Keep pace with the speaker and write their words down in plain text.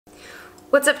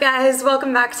What's up guys,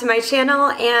 welcome back to my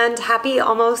channel and happy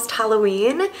almost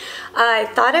Halloween. I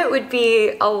thought it would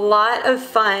be a lot of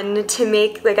fun to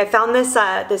make, I found this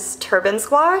this turban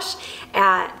squash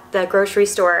at the grocery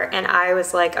store and I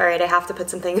was like, all right, I have to put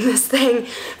something in this thing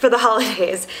for the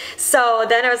holidays. So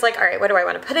then I was like, all right, what do I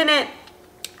want to put in it?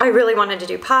 I really wanted to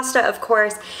do pasta, of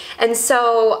course, and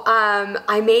so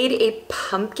I made a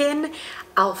pumpkin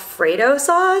Alfredo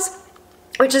sauce,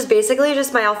 which is basically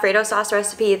just my Alfredo sauce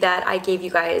recipe that I gave you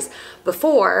guys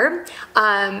before,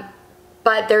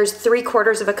 but there's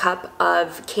 3/4 of a cup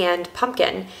of canned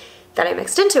pumpkin that I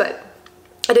mixed into it.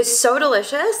 It is so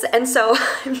delicious, and so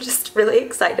I'm just really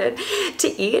excited to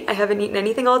eat. I haven't eaten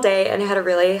anything all day, and I had a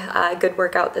really good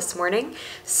workout this morning,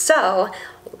 so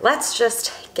let's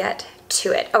just get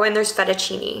to it. Oh, and there's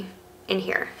fettuccine in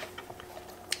here.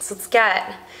 So let's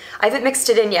get, I haven't mixed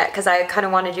it in yet because I kind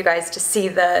of wanted you guys to see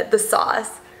the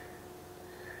sauce.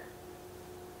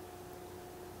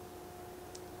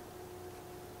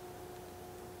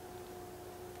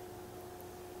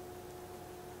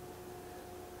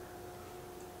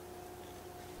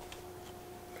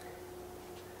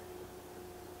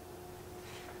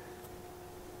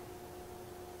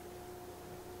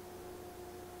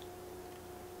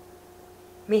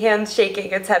 My hand's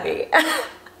shaking, it's heavy.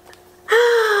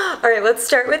 All right, let's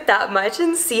start with that much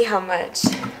and see how much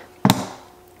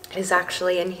is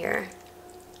actually in here.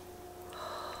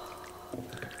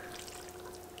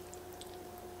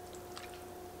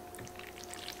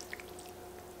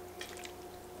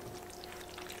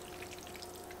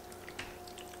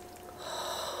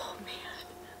 Oh man,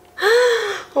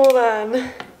 hold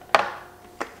on.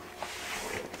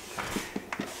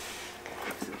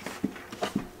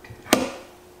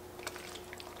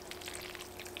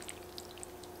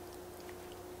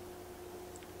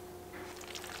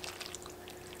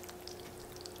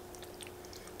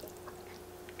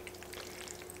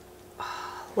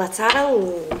 Let's add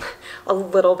a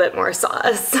little bit more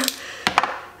sauce.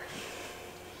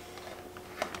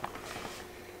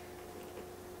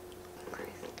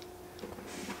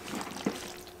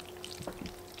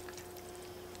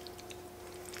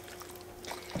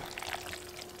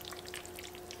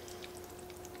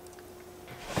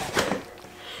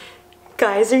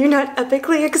 Guys, are you not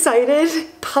epically excited?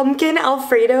 Pumpkin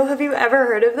Alfredo, have you ever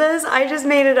heard of this? I just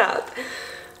made it up.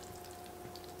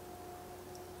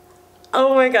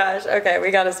 Oh my gosh, okay,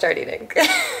 we gotta start eating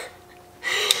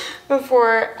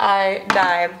before I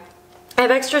die. I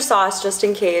have extra sauce just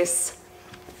in case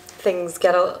things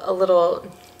get a little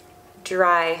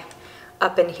dry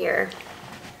up in here.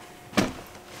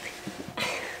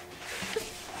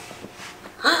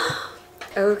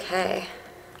 Okay.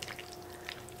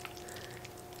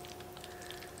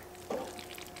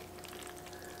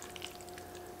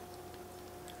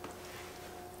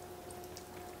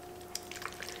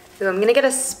 Ooh, I'm gonna get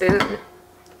a spoon.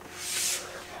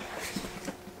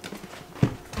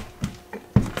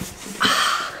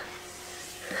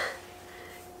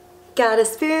 Got a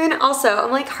spoon. Also, I'm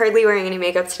like hardly wearing any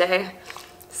makeup today.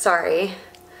 Sorry.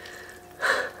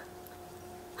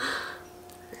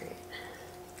 Alright.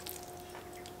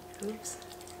 Oops.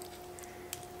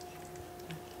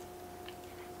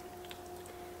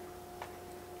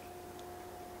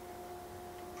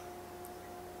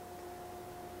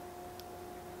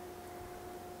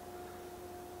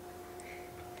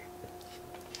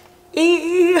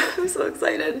 I'm so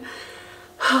excited.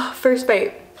 First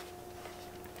bite.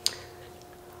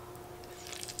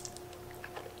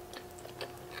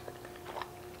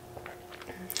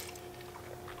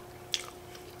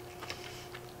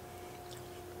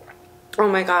 Oh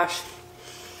my gosh.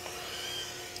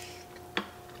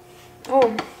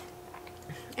 Oh,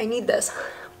 I need this.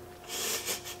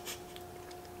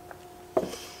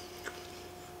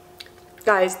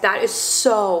 Guys, that is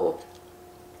so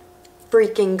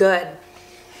freaking good.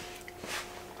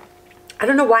 I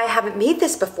don't know why I haven't made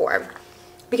this before,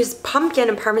 because pumpkin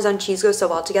and Parmesan cheese go so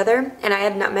well together, and I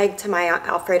had nutmeg to my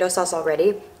Alfredo sauce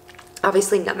already.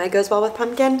 Obviously nutmeg goes well with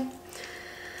pumpkin.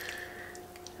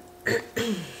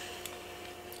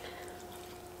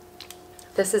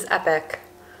 This is epic.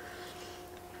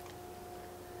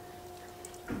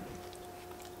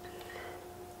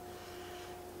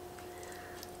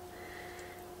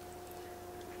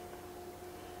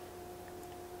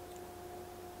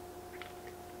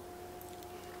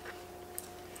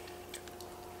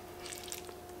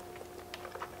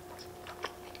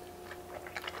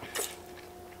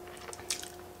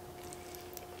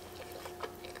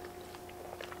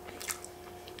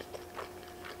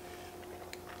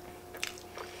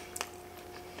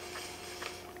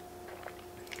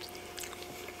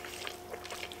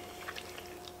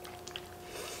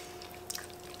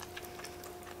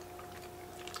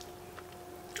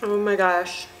 Oh my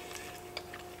gosh.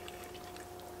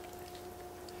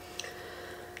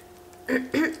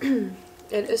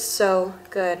 It is so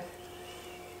good.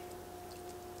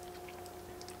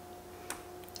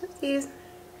 These.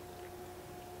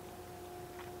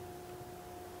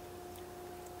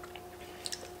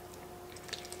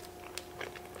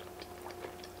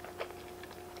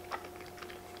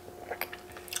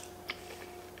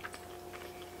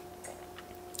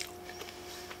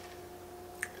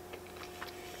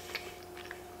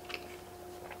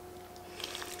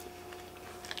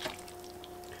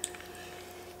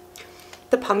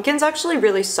 The pumpkin's actually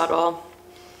really subtle,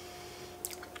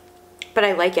 but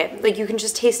I like it. Like, you can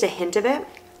just taste a hint of it.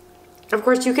 Of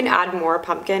course, you can add more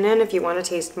pumpkin in if you want to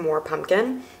taste more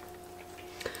pumpkin.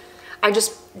 I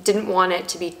just didn't want it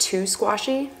to be too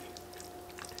squashy.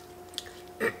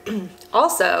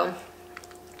 Also,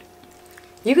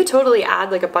 you could totally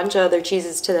add like a bunch of other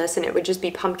cheeses to this and it would just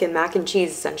be pumpkin mac and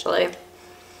cheese essentially.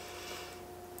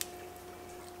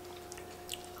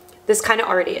 This kind of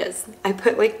already is. I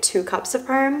put like 2 cups of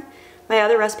parm. My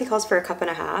other recipe calls for 1.5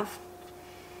 cups.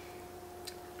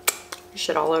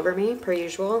 Shit all over me, per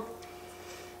usual.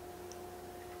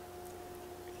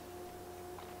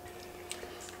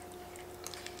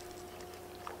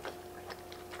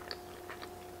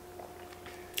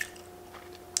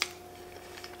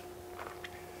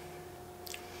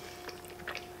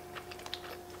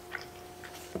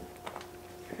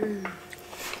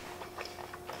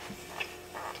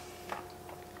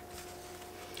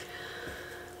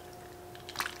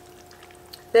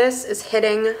 This is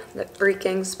hitting the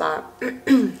freaking spot.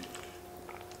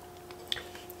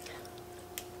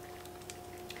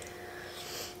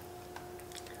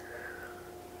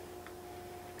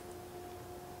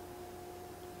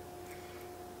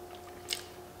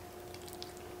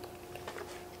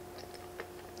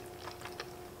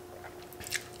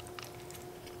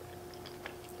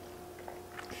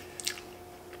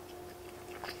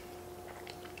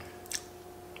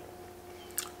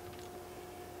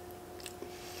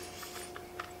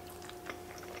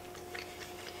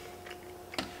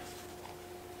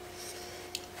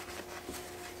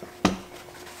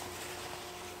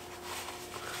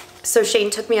 So Shane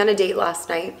took me on a date last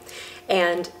night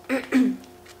and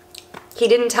he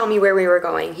didn't tell me where we were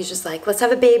going. He's just like, let's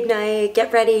have a babe night,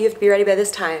 get ready, you have to be ready by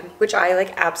this time, which I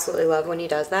like absolutely love when he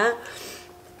does that.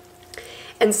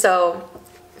 And so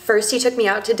first he took me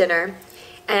out to dinner,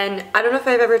 and I don't know if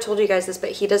I've ever told you guys this,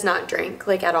 but he does not drink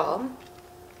like at all.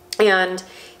 And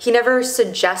he never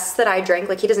suggests that I drink,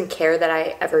 like he doesn't care that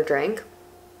I ever drink,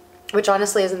 which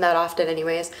honestly isn't that often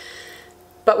anyways.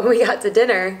 But when we got to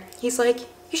dinner, he's like,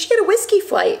 you should get a whiskey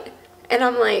flight. And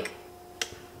I'm like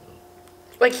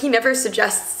he never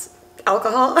suggests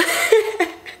alcohol.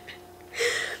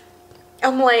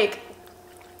 I'm like,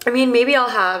 I mean, maybe I'll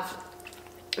have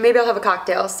a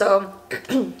cocktail. So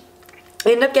I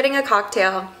ended up getting a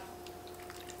cocktail.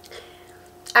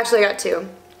 Actually, I got 2.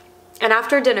 And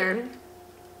after dinner,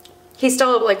 he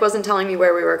still like wasn't telling me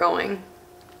where we were going.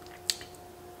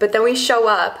 But then we show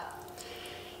up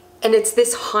and it's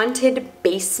this haunted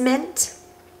basement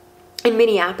in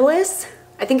Minneapolis.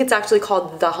 I think it's actually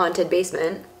called the Haunted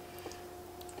Basement.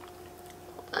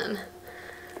 Hold on.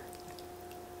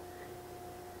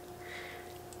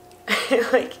 I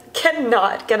like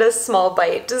cannot get a small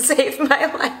bite to save my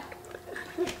life.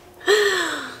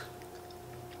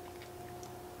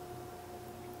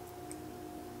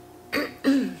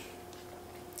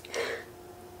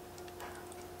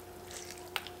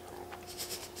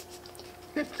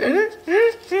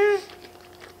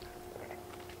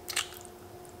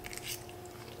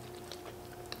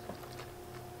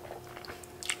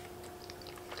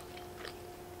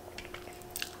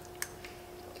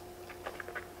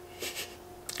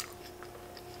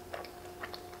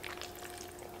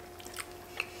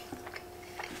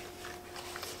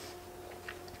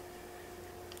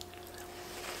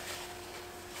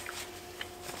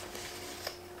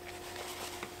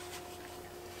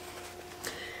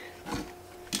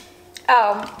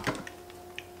 Oh,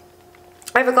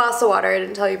 I have a glass of water, I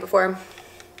didn't tell you before.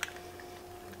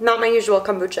 Not my usual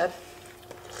kombucha.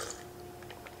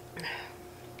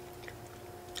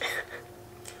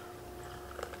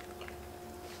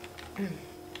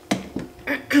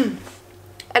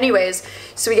 Anyways,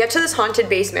 so we get to this haunted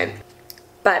basement,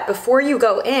 but before you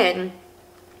go in,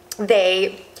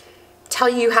 they tell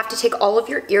you you have to take all of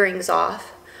your earrings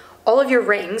off, all of your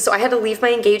rings. So I had to leave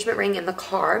my engagement ring in the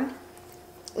car.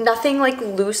 Nothing like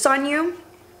loose on you,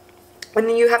 and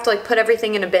then you have to like put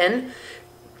everything in a bin,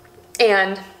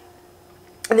 and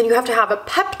then you have to have a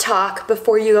pep talk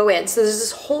before you go in. So there's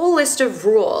this whole list of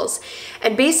rules,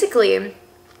 and basically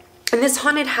In this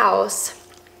haunted house,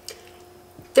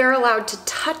 they're allowed to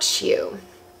touch you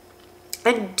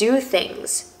and do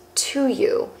things to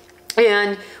you.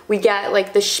 And we get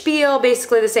like the spiel,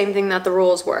 basically the same thing that the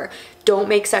rules were. Don't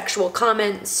make sexual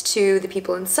comments to the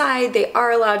people inside. They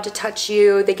are allowed to touch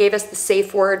you. They gave us the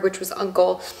safe word, which was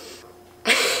uncle.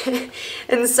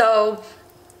 And so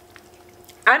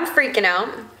I'm freaking out.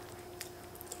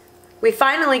 We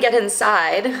finally get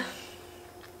inside.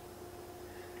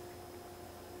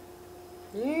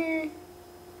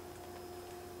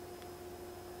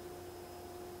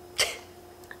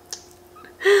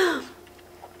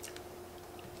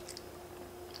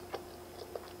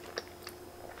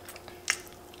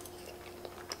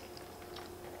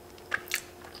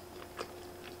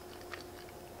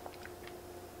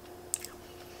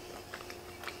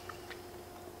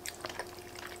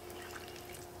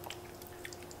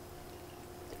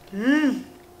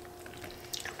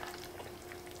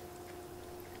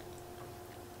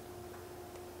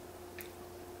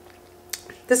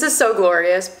 This is so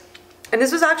glorious. And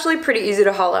this was actually pretty easy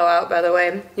to hollow out, by the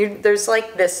way. There's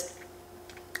like this,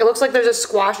 it looks like there's a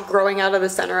squash growing out of the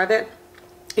center of it.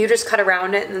 You just cut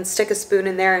around it and then stick a spoon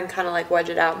in there and kind of like wedge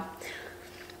it out.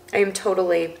 I am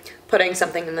totally putting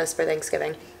something in this for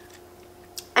Thanksgiving.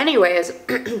 Anyways,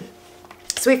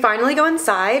 so we finally go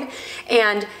inside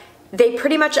and they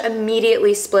pretty much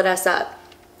immediately split us up.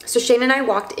 So Shane and I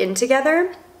walked in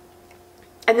together,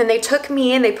 and then they took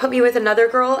me and they put me with another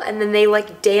girl, and then they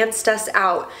like danced us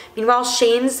out. Meanwhile,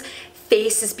 Shane's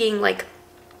face is being like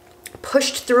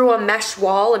pushed through a mesh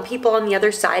wall, and people on the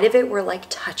other side of it were like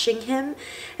touching him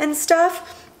and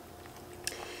stuff.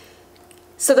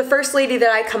 So the first lady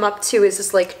that I come up to is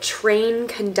this like train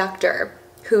conductor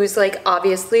who's like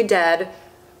obviously dead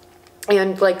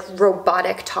and like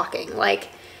robotic talking, like,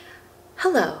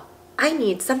 "Hello, I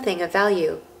need something of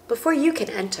value before you can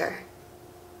enter.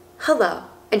 Hello."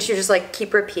 And she would just like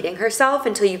keep repeating herself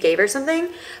until you gave her something.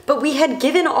 But we had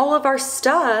given all of our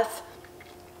stuff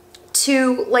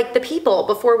to like the people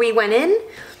before we went in.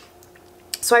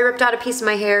 So I ripped out a piece of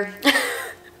my hair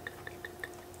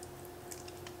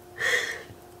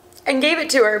and gave it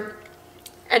to her,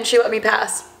 and she let me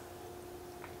pass.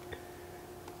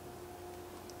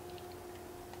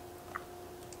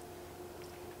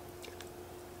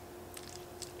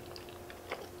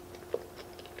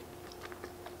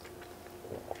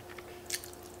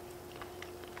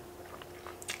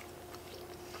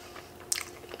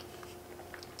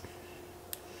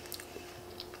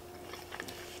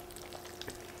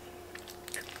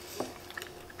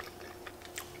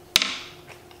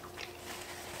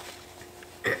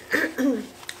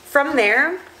 From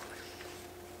there,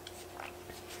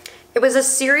 it was a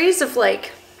series of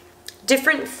like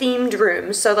different themed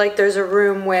rooms. So like there's a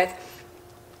room with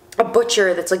a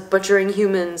butcher that's like butchering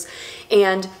humans,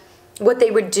 and what they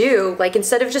would do, like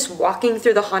instead of just walking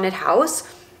through the haunted house,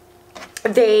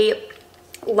 they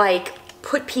like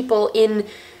put people in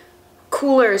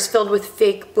coolers filled with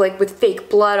fake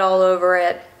blood all over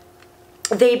it.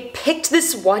 They picked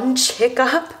this one chick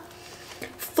up,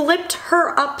 flipped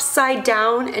her upside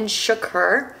down and shook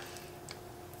her.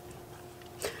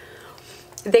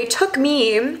 They took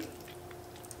me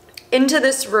into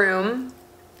this room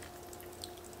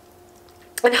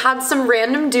and had some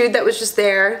random dude that was just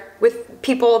there with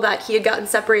people that he had gotten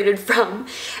separated from,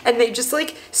 and they just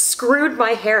like screwed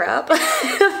my hair up.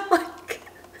 Like,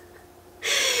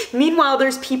 meanwhile,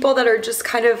 there's people that are just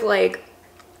kind of like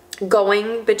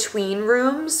going between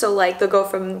rooms. So like they'll go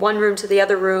from one room to the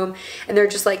other room, and they're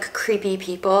just like creepy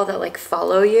people that like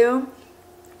follow you.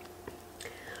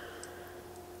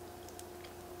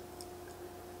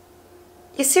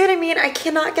 You see what I mean? I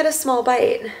cannot get a small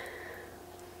bite.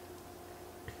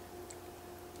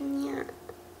 Yeah.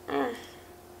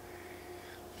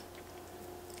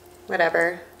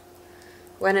 Whatever.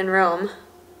 When in Rome.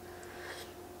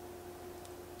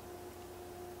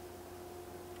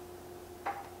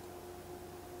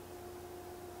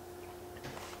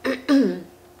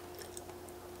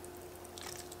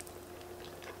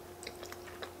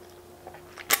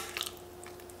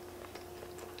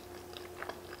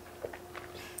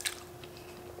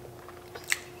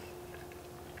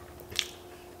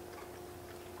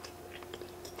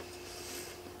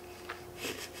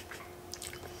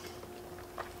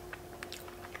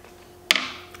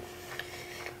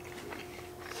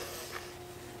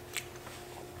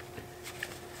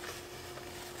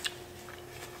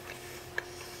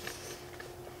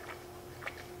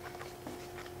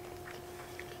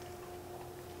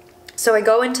 So I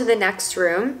go into the next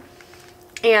room,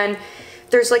 and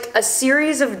there's like a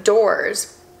series of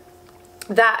doors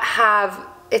that have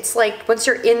it's like once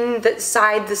you're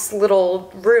inside this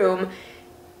little room,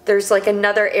 there's like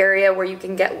another area where you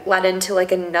can get let into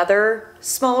like another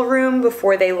small room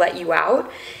before they let you out.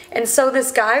 And so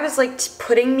this guy was like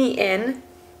putting me in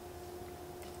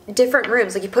different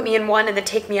rooms. Like, he put me in one and then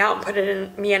take me out and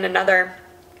put me in another.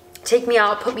 Take me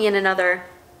out, put me in another.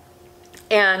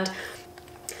 And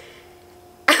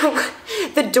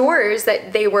the doors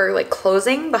that they were like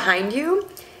closing behind you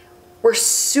were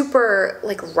super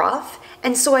like rough.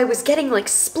 And so I was getting like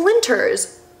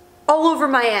splinters all over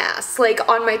my ass, like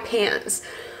on my pants.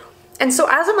 And so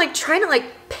as I'm like trying to like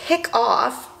pick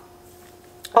off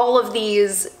all of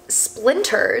these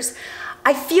splinters,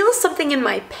 I feel something in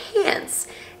my pants.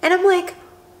 And I'm like,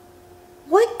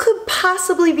 what could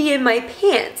possibly be in my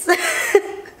pants?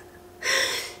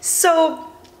 So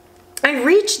I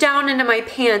reach down into my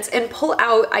pants and pull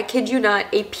out, I kid you not,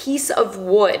 a piece of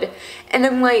wood. And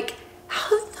I'm like,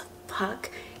 how the fuck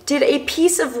did a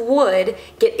piece of wood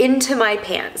get into my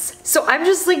pants? So I'm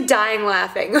just like dying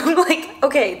laughing. I'm like,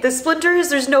 okay, the splinters,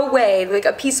 there's no way like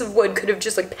a piece of wood could have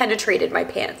just like penetrated my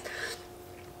pants.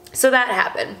 So that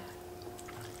happened.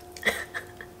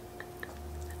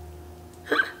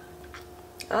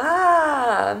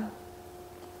 Ah.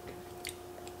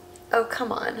 Oh,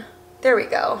 come on. There we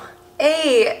go.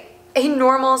 A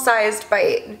normal sized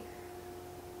bite.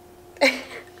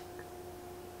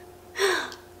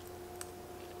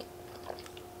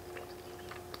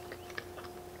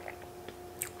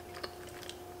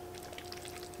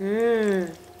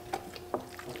 Mmm.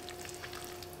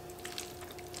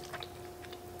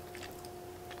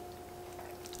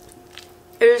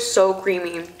 It is so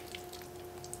creamy.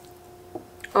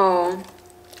 Oh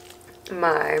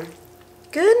my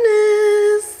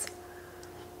goodness.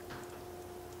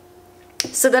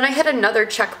 So then I hit another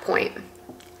checkpoint,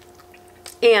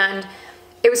 and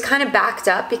it was kind of backed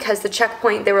up because the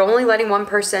checkpoint, they were only letting one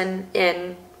person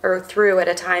in or through at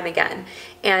a time again.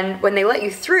 And when they let you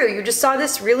through, you just saw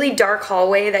this really dark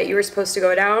hallway that you were supposed to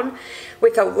go down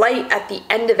with a light at the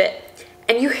end of it.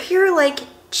 And you hear like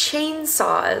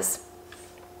chainsaws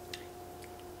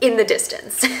in the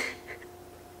distance.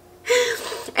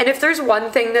 And if there's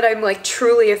one thing that I'm like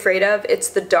truly afraid of, it's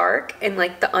the dark and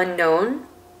like the unknown.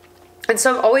 And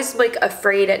so I'm always like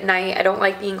afraid at night. I don't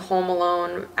like being home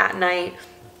alone at night.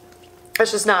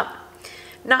 It's just not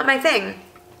my thing.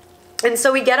 And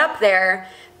so we get up there.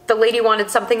 The lady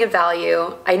wanted something of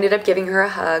value. I ended up giving her a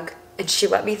hug and she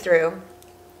let me through.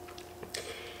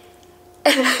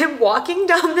 And I'm walking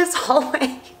down this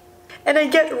hallway and I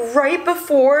get right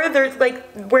before there's like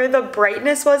where the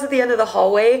brightness was at the end of the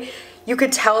hallway. You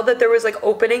could tell that there was like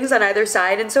openings on either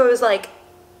side. And so it was like,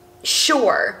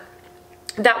 sure,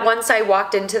 that once I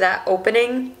walked into that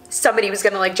opening, somebody was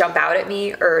gonna like jump out at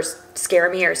me or scare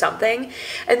me or something.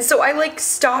 And so I like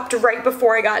stopped right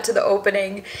before I got to the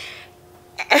opening.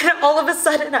 And all of a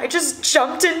sudden I just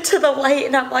jumped into the light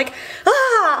and I'm like,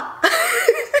 ah!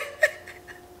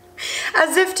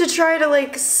 As if to try to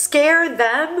like scare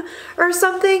them or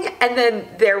something. And then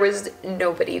there was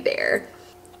nobody there.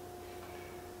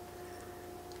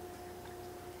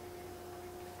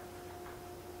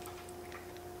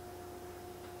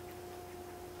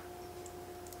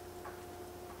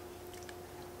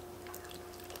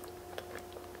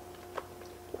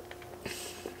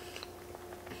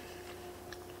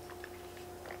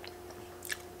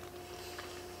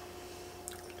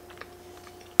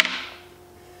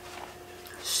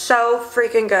 So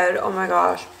freaking good. Oh my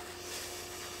gosh.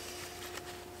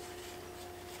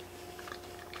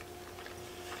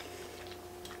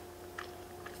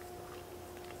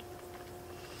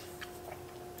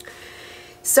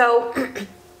 So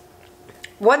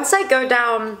once I go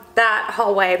down that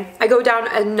hallway, I go down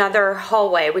another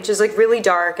hallway, which is like really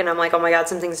dark, and I'm like, oh my god,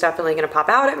 something's definitely gonna pop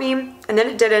out at me. And then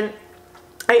it didn't.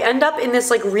 I end up in this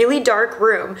like really dark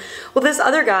room. Well, this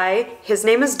other guy, his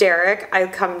name is Derek. I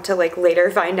come to like later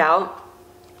find out.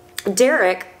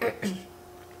 Derek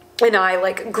and I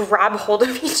like grab hold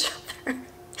of each other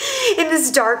in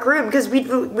this dark room because we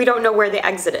don't know where the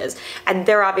exit is, and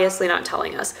they're obviously not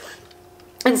telling us.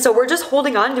 And so we're just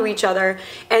holding on to each other,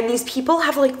 and these people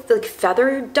have like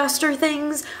feather duster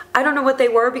things. I don't know what they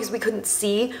were because we couldn't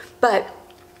see, but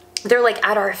they're like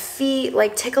at our feet,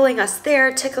 like tickling us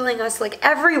there, tickling us like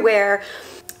everywhere.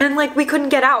 And like we couldn't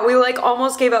get out. We like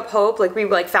almost gave up hope. Like we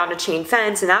like found a chain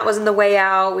fence and that wasn't the way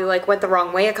out. We like went the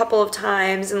wrong way a couple of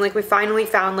times, and like we finally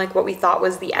found like what we thought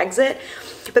was the exit.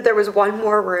 But there was one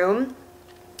more room,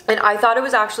 and I thought it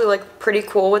was actually like pretty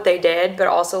cool what they did, but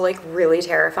also like really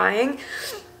terrifying.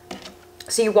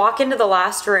 So you walk into the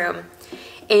last room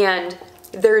and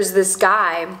there's this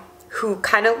guy who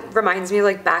kind of reminds me of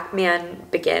like Batman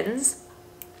Begins.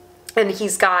 and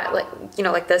he's got like, you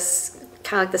know, like this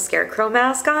kind of like the scarecrow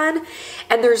mask on,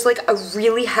 and there's like a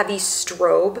really heavy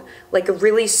strobe, like a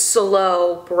really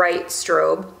slow, bright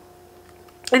strobe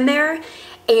in there.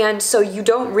 And so you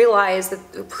don't realize that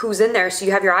who's in there, so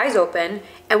you have your eyes open,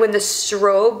 and when the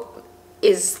strobe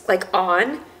is like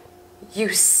on, you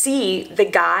see the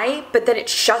guy, but then it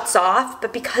shuts off.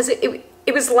 But because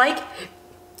it was like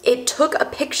it took a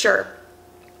picture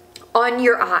on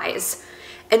your eyes.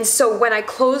 And so when I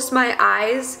closed my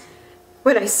eyes,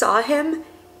 when I saw him,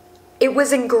 it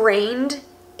was ingrained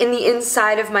in the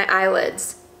inside of my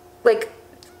eyelids. Like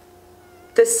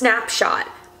the snapshot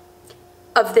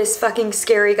of this fucking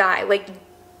scary guy, like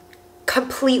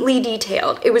completely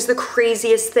detailed. It was the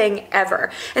craziest thing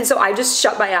ever. And so I just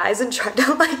shut my eyes and tried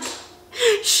to like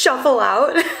shuffle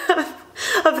out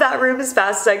of that room as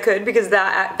fast as I could, because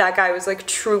that guy was like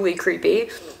truly creepy.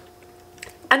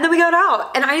 And then we got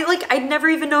out, and I'd never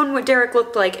even known what Derek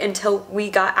looked like until we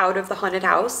got out of the haunted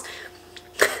house.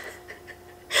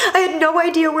 I had no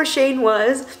idea where Shane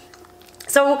was.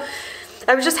 So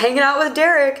I was just hanging out with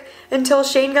Derek until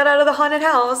Shane got out of the haunted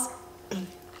house.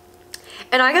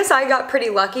 And I guess I got pretty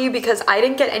lucky because I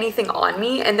didn't get anything on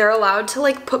me, and they're allowed to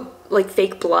like put like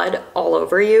fake blood all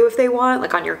over you if they want,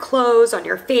 like on your clothes, on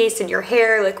your face, and your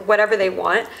hair, like whatever they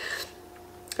want.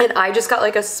 And I just got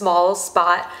like a small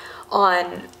spot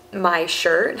on my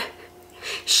shirt.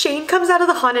 Shane comes out of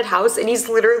the haunted house and he's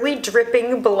literally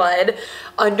dripping blood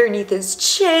underneath his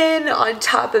chin, on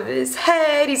top of his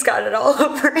head. He's got it all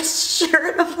over his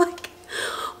shirt. I'm like,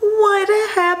 what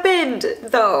happened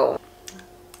though?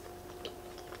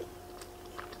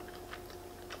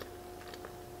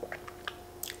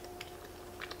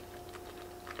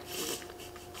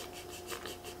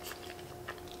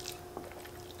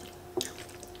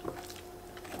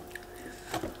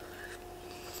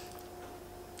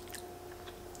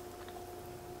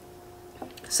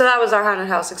 So that was our haunted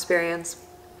house experience.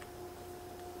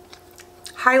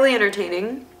 Highly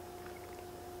entertaining.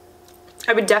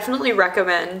 I would definitely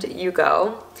recommend you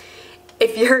go.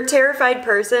 If you're a terrified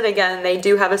person, again, they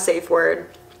do have a safe word.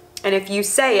 And if you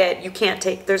say it, you can't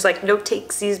take, there's like no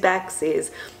takesies,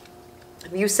 backsies.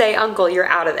 If you say uncle, you're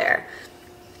out of there.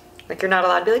 Like you're not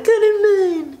allowed to be like, good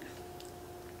and mine.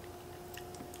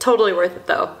 Totally worth it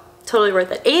though. Totally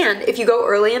worth it. And if you go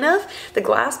early enough, the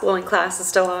glass blowing class is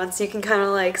still on, so you can kind of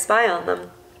like spy on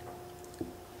them.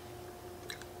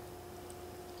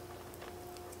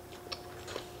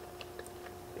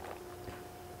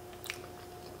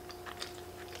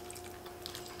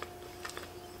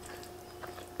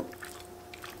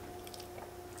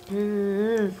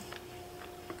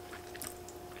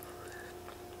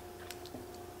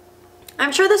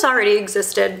 I'm sure this already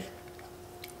existed,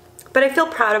 but I feel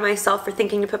proud of myself for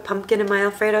thinking to put pumpkin in my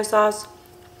Alfredo sauce.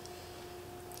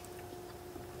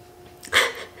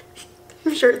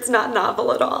 I'm sure it's not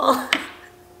novel at all.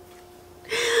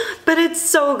 But it's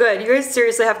so good. You guys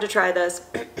seriously have to try this.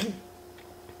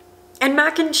 And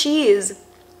mac and cheese.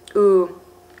 Ooh.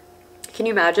 Can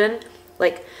you imagine?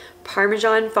 Like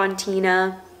Parmesan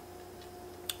Fontina,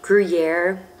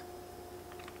 Gruyere,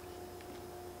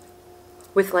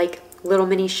 with like little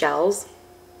mini shells.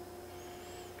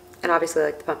 And obviously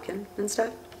like the pumpkin and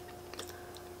stuff.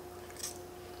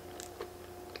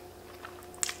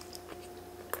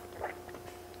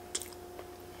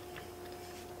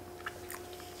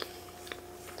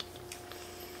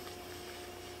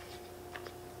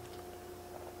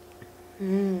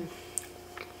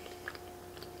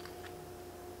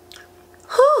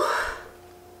 Whew.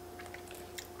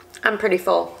 I'm pretty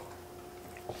full.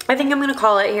 I think I'm gonna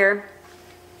call it here.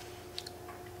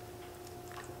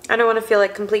 I don't want to feel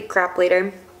like complete crap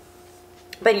later.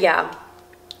 But yeah,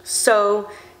 so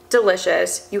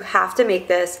delicious. You have to make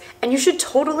this, and you should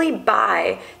totally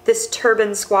buy this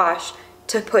turban squash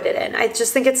to put it in. I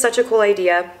just think it's such a cool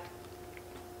idea.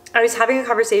 I was having a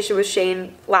conversation with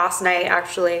Shane last night,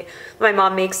 actually. My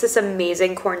mom makes this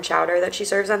amazing corn chowder that she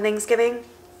serves on Thanksgiving.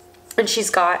 And she's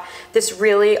got this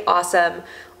really awesome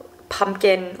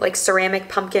pumpkin, like ceramic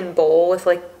pumpkin bowl with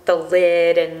like the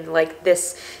lid and like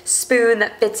this spoon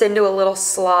that fits into a little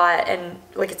slot, and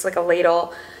like it's like a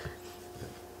ladle.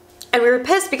 And we were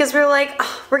pissed because we were like,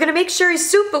 oh, we're gonna make sherry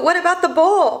soup, but what about the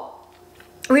bowl?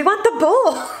 We want the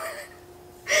bowl.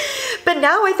 But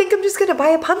now I think I'm just gonna buy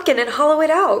a pumpkin and hollow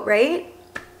it out, right?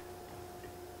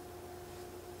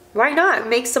 Why not?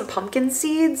 Make some pumpkin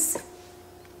seeds.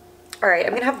 All right,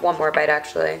 I'm gonna have one more bite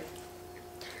actually.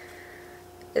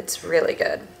 It's really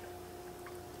good.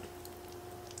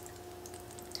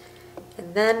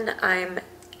 And then I'm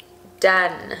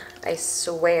done, I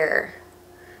swear.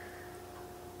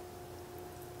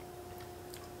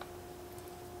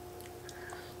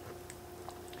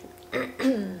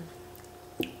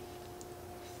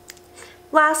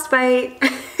 Last bite.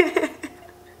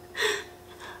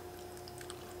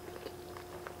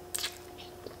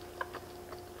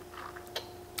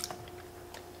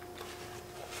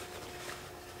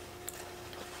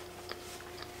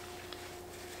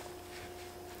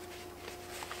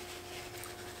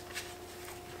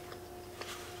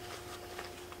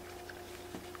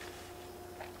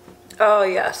 Oh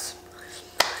yes.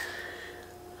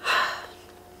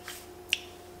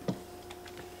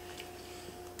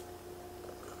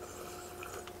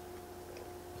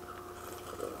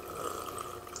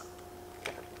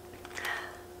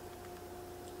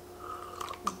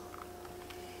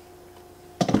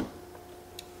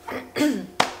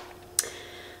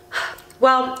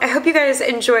 Well, I hope you guys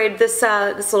enjoyed this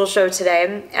little show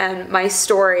today and my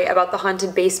story about the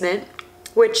haunted basement,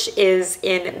 which is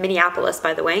in Minneapolis,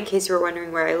 by the way, in case you were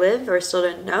wondering where I live or still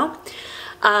didn't know.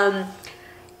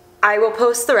 I will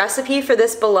post the recipe for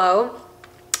this below.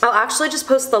 I'll actually just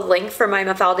post the link for my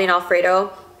Mukbang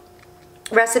Alfredo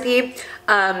recipe.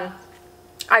 I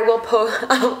will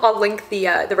I'll link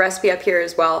the recipe up here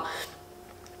as well.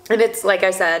 And it's, like I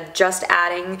said, just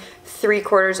adding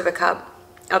 3/4 of a cup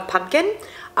of pumpkin.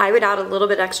 I would add a little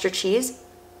bit extra cheese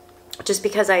just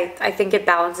because I think it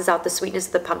balances out the sweetness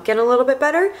of the pumpkin a little bit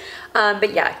better.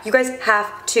 But yeah, you guys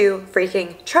have to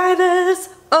freaking try this.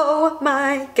 Oh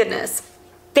my goodness.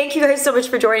 Thank you guys so much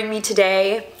for joining me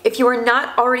today. If you are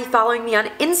not already following me on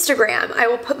Instagram, I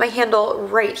will put my handle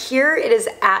right here. It is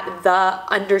at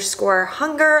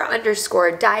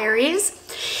 @the_hunger_diaries.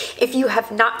 If you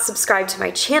have not subscribed to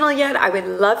my channel yet, I would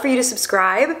love for you to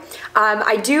subscribe.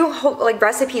 I do like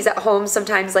recipes at home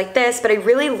sometimes like this, but I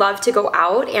really love to go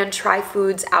out and try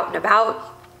foods out and about.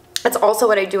 That's also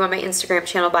what I do on my Instagram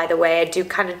channel, by the way. I do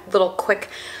kind of little quick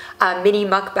mini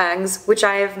mukbangs, which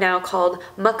I have now called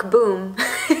Mukboom.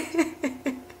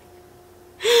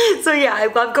 So yeah, I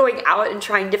love going out and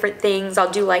trying different things. I'll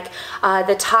do like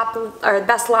the top or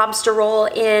best lobster roll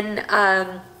in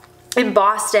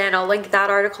Boston. I'll link that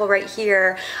article right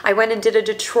here. I went and did a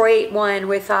Detroit one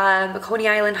with Coney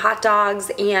Island hot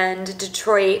dogs and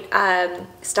Detroit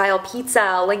style pizza.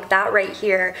 I'll link that right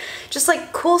here. Just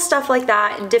like cool stuff like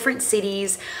that in different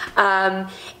cities.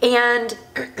 And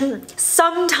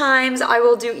sometimes I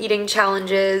will do eating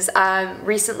challenges.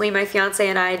 Recently my fiance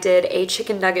and I did a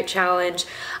chicken nugget challenge.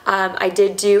 I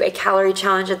did do a calorie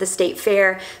challenge at the state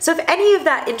fair. So if any of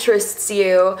that interests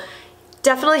you,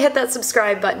 definitely hit that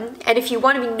subscribe button. And if you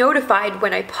want to be notified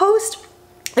when I post,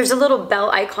 there's a little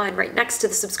bell icon right next to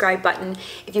the subscribe button.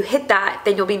 If you hit that,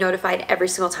 then you'll be notified every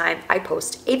single time I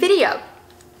post a video.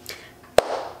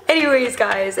 Anyways,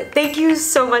 guys, thank you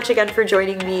so much again for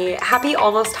joining me. Happy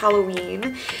almost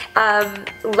Halloween.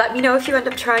 Let me know if you end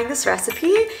up trying this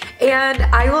recipe, and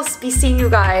I will be seeing you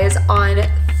guys on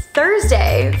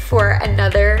Thursday for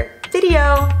another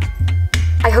video.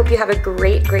 I hope you have a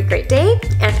great, great, great day,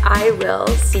 and I will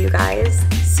see you guys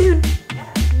soon.